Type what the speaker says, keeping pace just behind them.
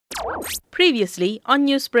Previously on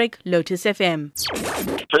Newsbreak Lotus FM.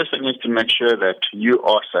 First thing is to make sure that you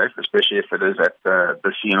are safe, especially if it is at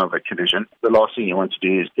the scene of a collision. The last thing you want to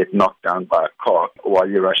do is get knocked down by a car while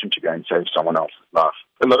you're rushing to go and save someone else's life.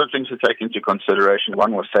 A lot of things to take into consideration.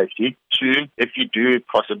 One was safety. Two, if you do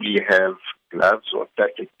possibly have gloves or a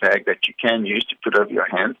plastic bag that you can use to put over your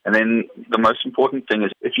hand. And then the most important thing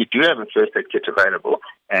is if you do have a first aid kit available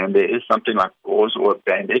and there is something like gauze or a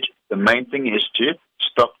bandage, the main thing is to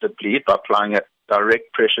stop the bleed by applying a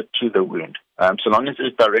direct pressure to the wound. So long as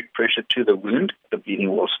there's direct pressure to the wound, the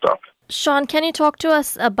bleeding will stop. Shawn, can you talk to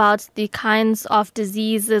us about the kinds of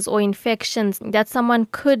diseases or infections that someone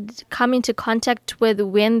could come into contact with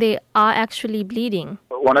when they are actually bleeding?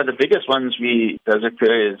 One of the biggest ones does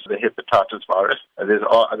occur is the hepatitis virus. There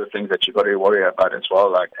are other things that you've got to worry about as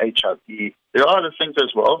well, like HIV. There are other things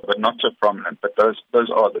as well, but not so prominent. But those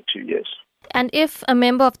are the two, yes. And if a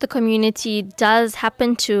member of the community does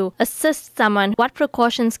happen to assist someone, what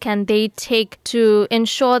precautions can they take to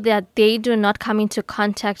ensure that they do not come into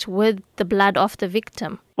contact with the blood of the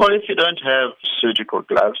victim? Well, if you don't have surgical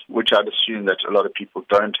gloves, which I'd assume that a lot of people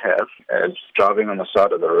don't have, as driving on the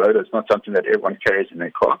side of the road, it's not something that everyone carries in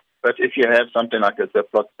their car. But if you have something like a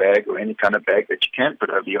Ziploc bag or any kind of bag that you can put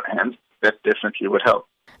over your hands, that definitely would help.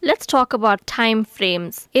 Let's talk about time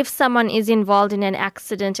frames. If someone is involved in an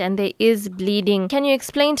accident and there is bleeding, can you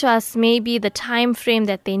explain to us maybe the time frame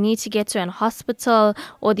that they need to get to an hospital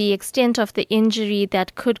or the extent of the injury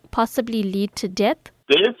that could possibly lead to death?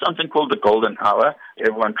 There is something called the golden hour.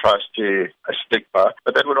 Everyone tries to stick by,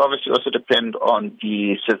 but that would obviously also depend on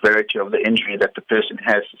the severity of the injury that the person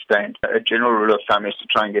has sustained. A general rule of thumb is to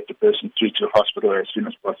try and get the person through to the hospital as soon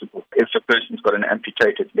as possible. If the person's got an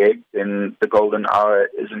amputated leg, then the golden hour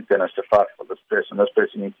isn't going to suffice for this person. This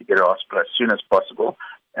person needs to get to the hospital as soon as possible,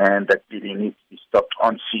 and that bleeding needs to be stopped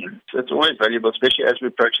on scene. So it's always valuable, especially as we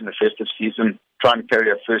approach in the festive season. Try and carry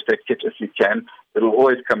a first aid kit if you can. It'll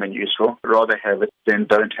always come in useful. Rather have it than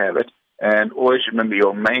don't have it. And always remember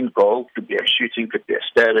your main goal could be a shooting, could be a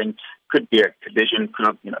stabbing, could be a collision,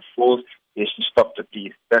 could be falls, is to stop the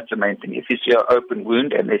bleed. That's the main thing. If you see an open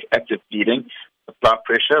wound and there's active bleeding, apply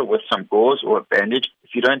pressure with some gauze or a bandage.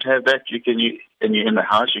 If you don't have that, you can use, and you're in the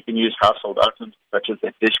house, you can use household items such as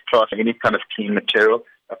a dishcloth, any kind of clean material.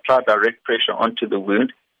 Apply direct pressure onto the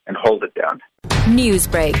wound and hold it down.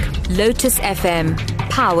 Newsbreak, Lotus FM,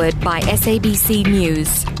 powered by SABC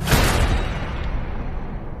News.